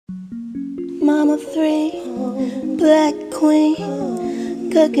Mama 3, black queen,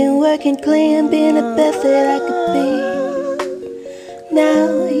 cooking, working, clean, being the best that I could be.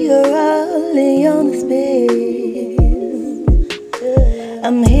 Now you're all on the space.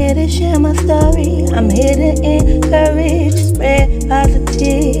 I'm here to share my story, I'm here to encourage, spread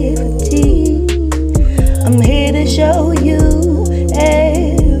positivity. I'm here to show you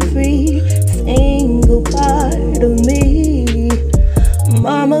every single part of me.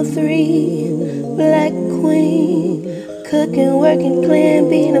 Mama 3, black queen, cooking, working, clean,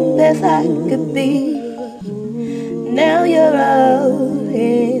 being the best I could be. Now you're all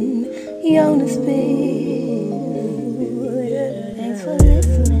in, you're on the speed. Thanks for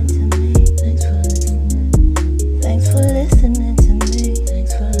listening to me. Thanks for listening. Thanks for listening to me.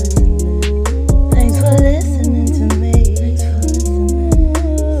 Thanks for listening. Thanks for listening to me. Thanks for listening.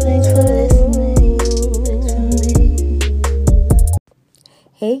 Thanks for listening. Thanks for me.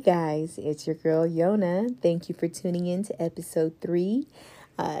 Hey guys, it's your girl Yona. Thank you for tuning in to episode 3.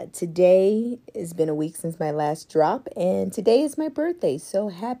 Today has been a week since my last drop, and today is my birthday, so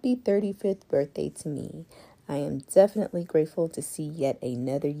happy 35th birthday to me. I am definitely grateful to see yet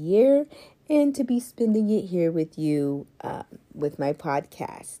another year and to be spending it here with you with my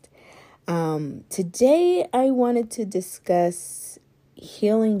podcast. Today I wanted to discuss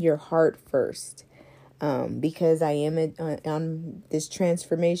healing your heart first. Because I am on this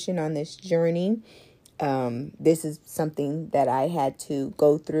transformation, on this journey. This is something that I had to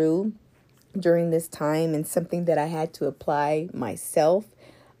go through during this time and something that I had to apply myself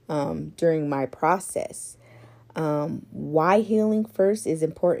during my process. Why healing first is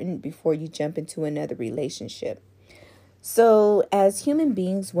important before you jump into another relationship. So, as human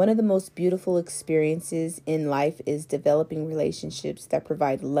beings, one of the most beautiful experiences in life is developing relationships that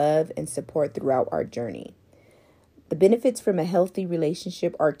provide love and support throughout our journey. The benefits from a healthy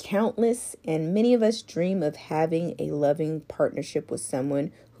relationship are countless, and many of us dream of having a loving partnership with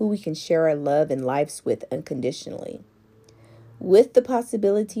someone who we can share our love and lives with unconditionally. With the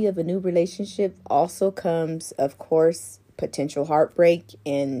possibility of a new relationship also comes, of course, potential heartbreak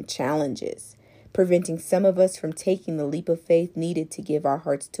and challenges, preventing some of us from taking the leap of faith needed to give our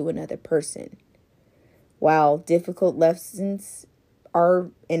hearts to another person. While difficult lessons are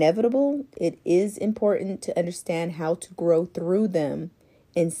inevitable, it is important to understand how to grow through them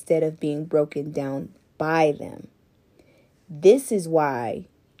instead of being broken down by them. This is why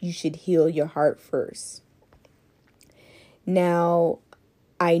you should heal your heart first. Now,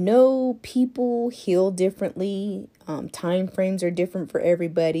 I know people heal differently. Time frames are different for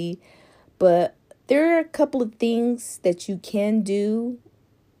everybody, but there are a couple of things that you can do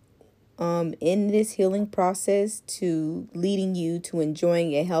in this healing process to leading you to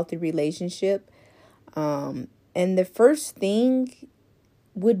enjoying a healthy relationship. And the first thing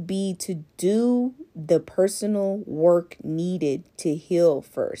would be to do the personal work needed to heal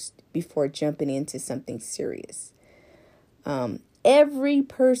first before jumping into something serious. Every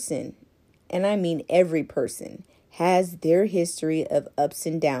person, and I mean every person, has their history of ups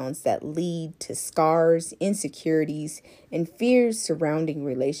and downs that lead to scars, insecurities, and fears surrounding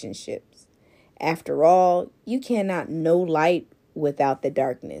relationships. After all, you cannot know light without the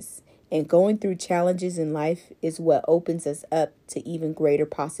darkness, and going through challenges in life is what opens us up to even greater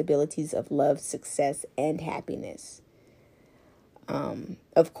possibilities of love, success, and happiness.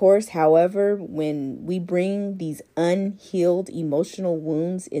 Of course, however, when we bring these unhealed emotional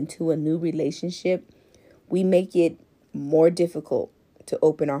wounds into a new relationship, we make it more difficult to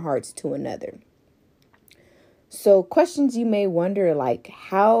open our hearts to another. So questions you may wonder, like,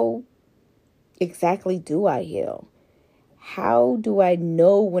 how exactly do I heal? How do I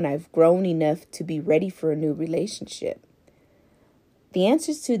know when I've grown enough to be ready for a new relationship? The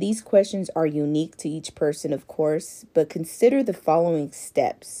answers to these questions are unique to each person, of course, but consider the following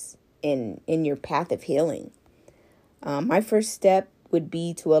steps in your path of healing. My first step would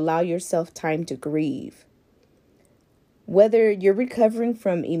be to allow yourself time to grieve. Whether you're recovering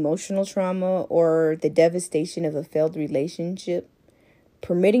from emotional trauma or the devastation of a failed relationship,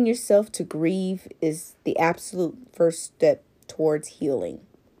 permitting yourself to grieve is the absolute first step towards healing.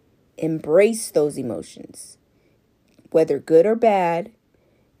 Embrace those emotions, whether good or bad,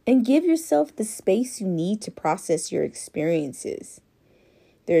 and give yourself the space you need to process your experiences.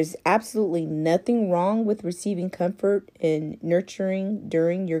 There's absolutely nothing wrong with receiving comfort and nurturing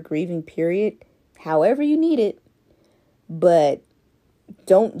during your grieving period, however you need it. But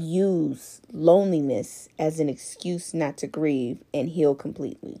don't use loneliness as an excuse not to grieve and heal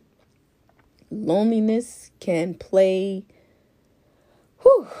completely. Loneliness can play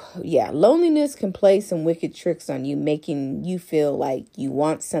Whew, yeah, loneliness can play some wicked tricks on you, making you feel like you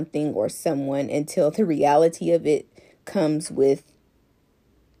want something or someone until the reality of it comes with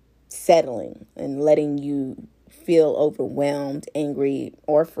settling and letting you feel overwhelmed, angry,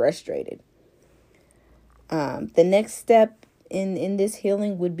 or frustrated. The next step in this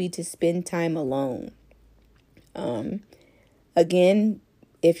healing would be to spend time alone. Again,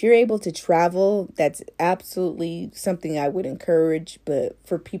 if you're able to travel, that's absolutely something I would encourage. But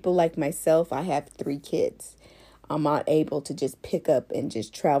for people like myself, I have 3 kids. I'm not able to just pick up and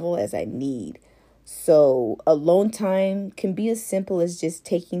just travel as I need. So alone time can be as simple as just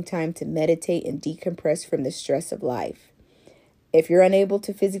taking time to meditate and decompress from the stress of life. If you're unable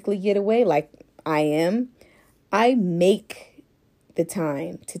to physically get away like I am, I make the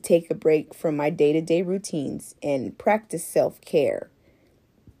time to take a break from my day-to-day routines and practice self-care.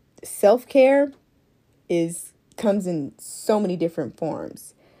 Self-care comes in so many different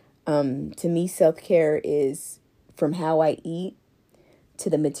forms. To me, self-care is from how I eat, to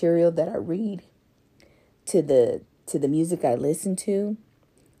the material that I read, to the music I listen to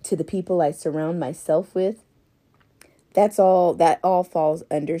the people I surround myself with. That all falls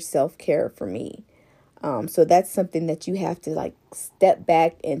under self-care for me. So that's something that you have to step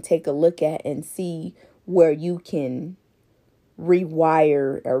back and take a look at and see where you can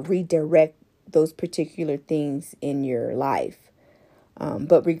rewire or redirect those particular things in your life.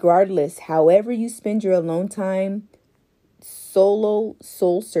 But regardless, however you spend your alone time, solo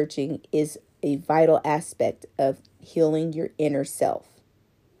soul searching is a vital aspect of healing your inner self.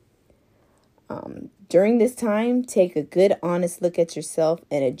 During this time, take a good, honest look at yourself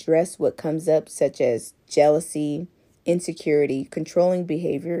and address what comes up, such as jealousy, insecurity, controlling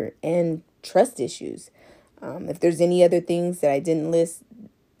behavior, and trust issues. If there's any other things that I didn't list,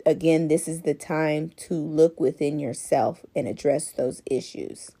 again, this is the time to look within yourself and address those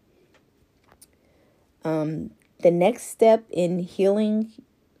issues. The next step in healing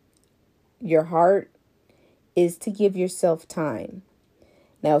your heart is to give yourself time.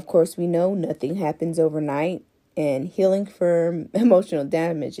 Now, of course, we know nothing happens overnight, and healing from emotional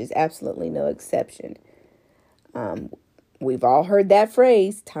damage is absolutely no exception. We've all heard that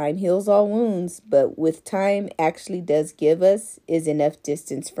phrase, time heals all wounds, but with time actually does give us is enough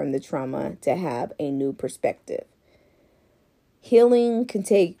distance from the trauma to have a new perspective. Healing can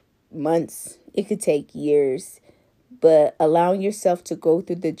take months, it could take years, but allowing yourself to go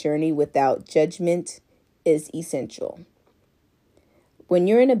through the journey without judgment is essential. When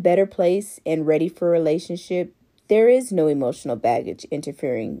you're in a better place and ready for a relationship, there is no emotional baggage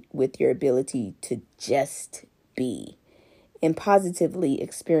interfering with your ability to just be and positively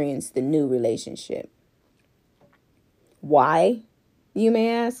experience the new relationship. Why, you may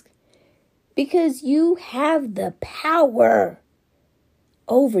ask? Because you have the power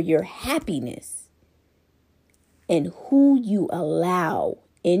over your happiness and who you allow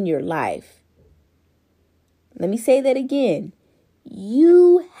in your life. Let me say that again.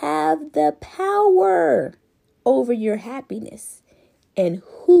 You have the power over your happiness and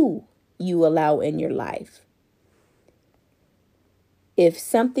who you allow in your life. If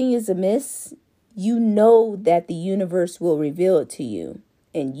something is amiss, you know that the universe will reveal it to you,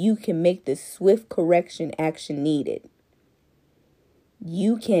 and you can make the swift correction action needed.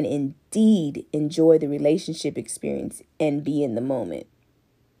 You can indeed enjoy the relationship experience and be in the moment.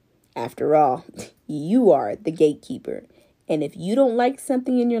 After all, you are the gatekeeper. And if you don't like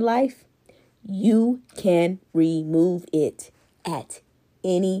something in your life, you can remove it at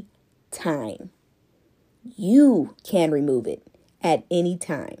any time. You can remove it at any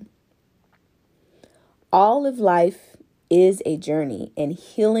time. All of life is a journey, and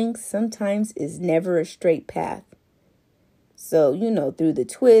healing sometimes is never a straight path. So, through the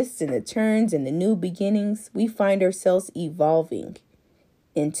twists and the turns and the new beginnings, we find ourselves evolving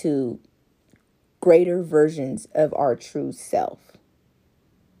into greater versions of our true self.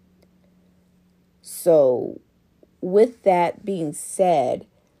 So, with that being said,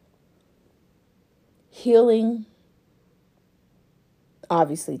 healing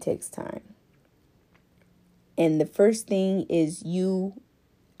obviously takes time. And the first thing is you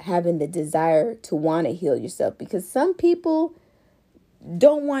having the desire to want to heal yourself, because some people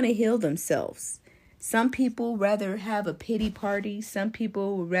don't want to heal themselves. Some people rather have a pity party. Some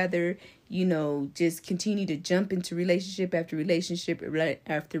people would rather, just continue to jump into relationship after relationship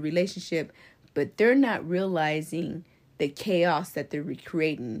after relationship, but they're not realizing the chaos that they're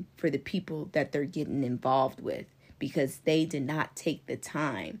recreating for the people that they're getting involved with, because they did not take the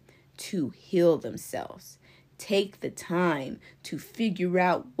time to heal themselves. Take the time to figure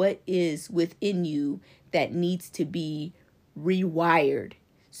out what is within you that needs to be rewired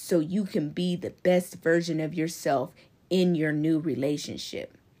so you can be the best version of yourself in your new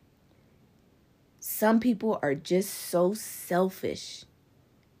relationship. Some people are just so selfish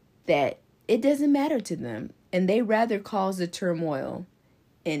that it doesn't matter to them, and they rather cause the turmoil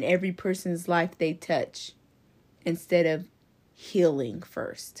in every person's life they touch instead of healing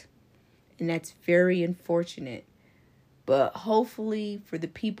first. And that's very unfortunate. But hopefully for the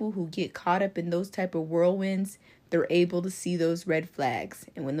people who get caught up in those type of whirlwinds, they're able to see those red flags.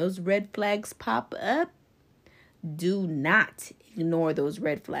 And when those red flags pop up, do not ignore those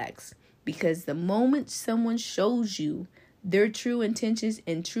red flags. Because the moment someone shows you their true intentions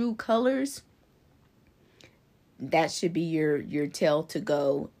and true colors, that should be your tell to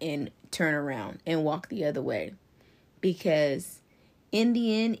go and turn around and walk the other way. Because in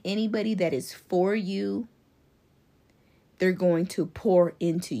the end, anybody that is for you, they're going to pour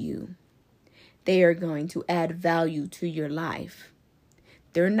into you. They are going to add value to your life.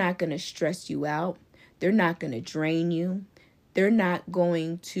 They're not going to stress you out. They're not going to drain you. They're not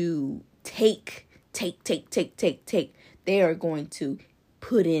going to take. They are going to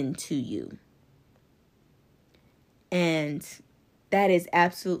put into you. And that is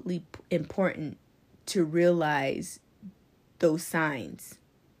absolutely important to realize those signs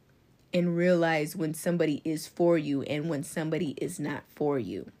and realize when somebody is for you and when somebody is not for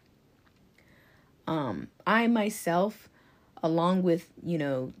you. I myself, along with,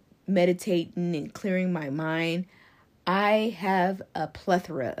 meditating and clearing my mind, I have a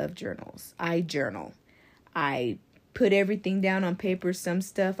plethora of journals. I journal. I put everything down on paper. Some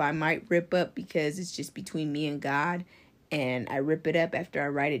stuff I might rip up because it's just between me and God. And I rip it up after I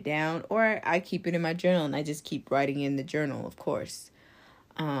write it down. Or I keep it in my journal and I just keep writing in the journal, of course.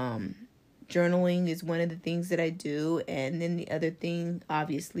 Journaling is one of the things that I do. And then the other thing,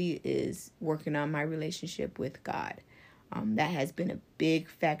 obviously, is working on my relationship with God. That has been a big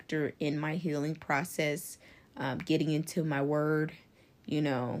factor in my healing process. Getting into my word,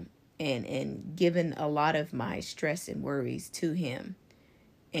 and giving a lot of my stress and worries to him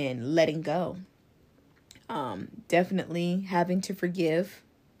and letting go. Definitely having to forgive.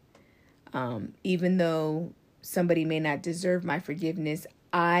 Even though somebody may not deserve my forgiveness,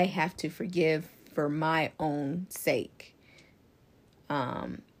 I have to forgive for my own sake.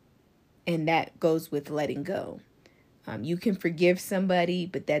 And that goes with letting go. You can forgive somebody,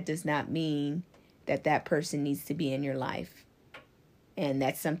 but that does not mean that person needs to be in your life. And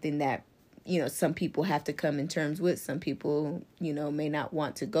that's something that, some people have to come in terms with. Some people, may not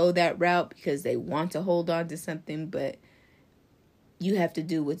want to go that route because they want to hold on to something, but you have to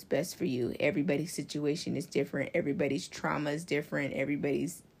do what's best for you. Everybody's situation is different. Everybody's trauma is different.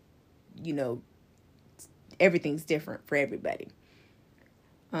 Everybody's, everything's different for everybody.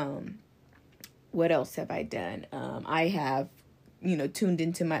 What else have I done? I have, tuned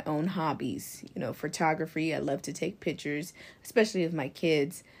into my own hobbies, photography. I love to take pictures, especially of my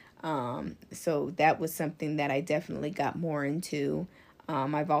kids. So that was something that I definitely got more into.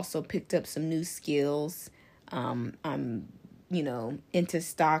 I've also picked up some new skills. I'm, into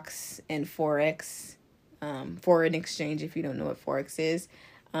stocks and Forex, foreign exchange, if you don't know what Forex is.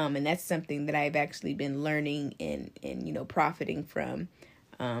 And that's something that I've actually been learning and profiting from,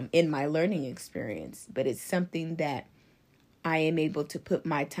 in my learning experience. But it's something that I am able to put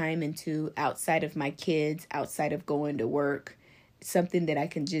my time into outside of my kids, outside of going to work. Something that I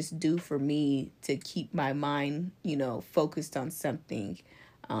can just do for me to keep my mind, focused on something.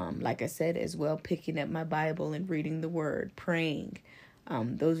 Like I said, as well, picking up my Bible and reading the word, praying.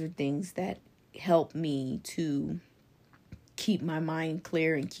 Those are things that help me to keep my mind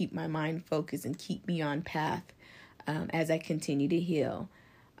clear and keep my mind focused and keep me on path as I continue to heal.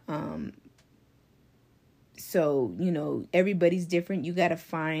 So, everybody's different. You got to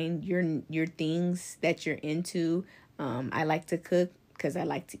find your things that you're into. I like to cook because I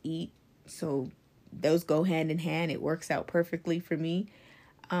like to eat. So those go hand in hand. It works out perfectly for me.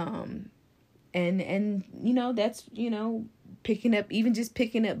 And that's, picking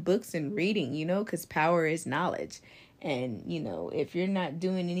up books and reading, because power is knowledge. And, if you're not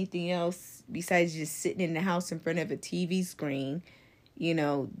doing anything else besides just sitting in the house in front of a TV screen,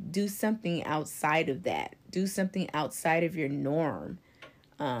 do something outside of that. Do something outside of your norm,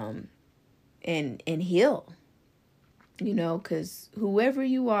 and heal, because whoever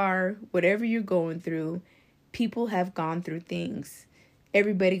you are, whatever you're going through, people have gone through things.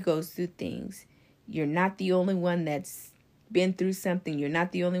 Everybody goes through things. You're not the only one that's been through something. You're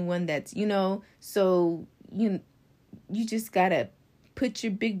not the only one that's, so you just gotta put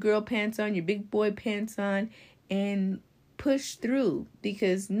your big girl pants on, your big boy pants on, and push through,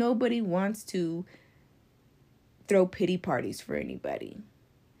 because nobody wants to throw pity parties for anybody.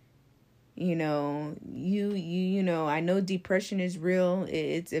 You know, I know depression is real.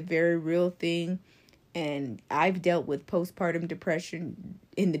 It's a very real thing. And I've dealt with postpartum depression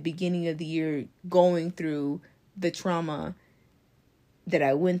in the beginning of the year, going through the trauma that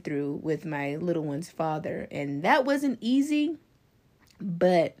I went through with my little one's father. And that wasn't easy,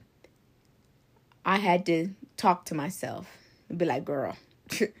 but I had to talk to myself and be like, girl,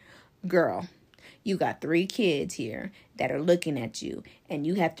 you got 3 kids here that are looking at you. And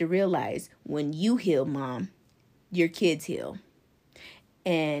you have to realize when you heal, Mom, your kids heal.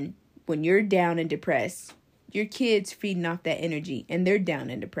 And when you're down and depressed, your kids feeding off that energy and they're down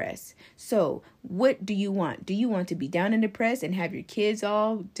and depressed. So what do you want? Do you want to be down and depressed and have your kids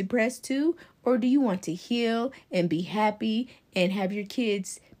all depressed too? Or do you want to heal and be happy and have your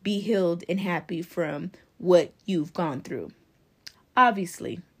kids be healed and happy from what you've gone through?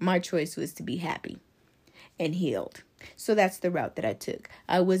 Obviously, my choice was to be happy and healed. So that's the route that I took.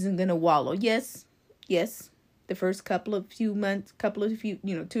 I wasn't going to wallow. Yes. The first couple of 2 or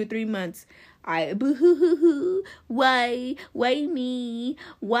 3 months, I boo-hoo-hoo-hoo. Why me?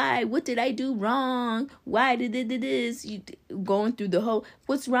 Why? What did I do wrong? Why did this? Going through the whole,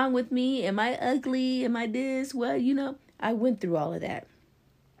 what's wrong with me? Am I ugly? Am I this? Well, I went through all of that.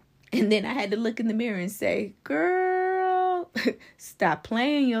 And then I had to look in the mirror and say, girl, stop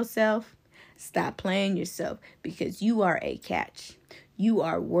playing yourself. Stop playing yourself, because you are a catch. You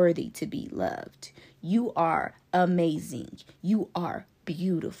are worthy to be loved. You are amazing. You are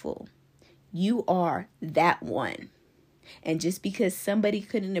beautiful. You are that one. And just because somebody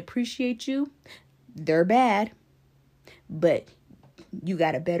couldn't appreciate you, they're bad. But you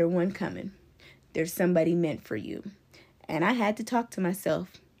got a better one coming. There's somebody meant for you. And I had to talk to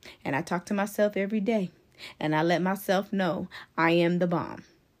myself. And I talk to myself every day. And I let myself know I am the bomb.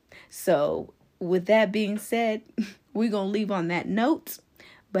 So with that being said, we're going to leave on that note.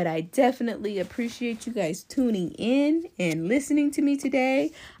 But I definitely appreciate you guys tuning in and listening to me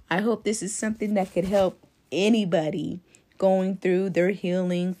today. I hope this is something that could help anybody going through their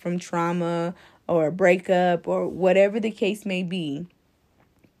healing from trauma or a breakup or whatever the case may be.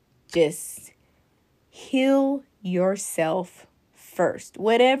 Just heal yourself first.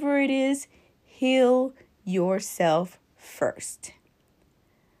 Whatever it is, heal yourself first.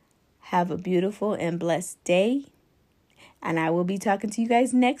 Have a beautiful and blessed day. And I will be talking to you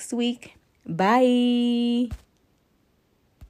guys next week. Bye.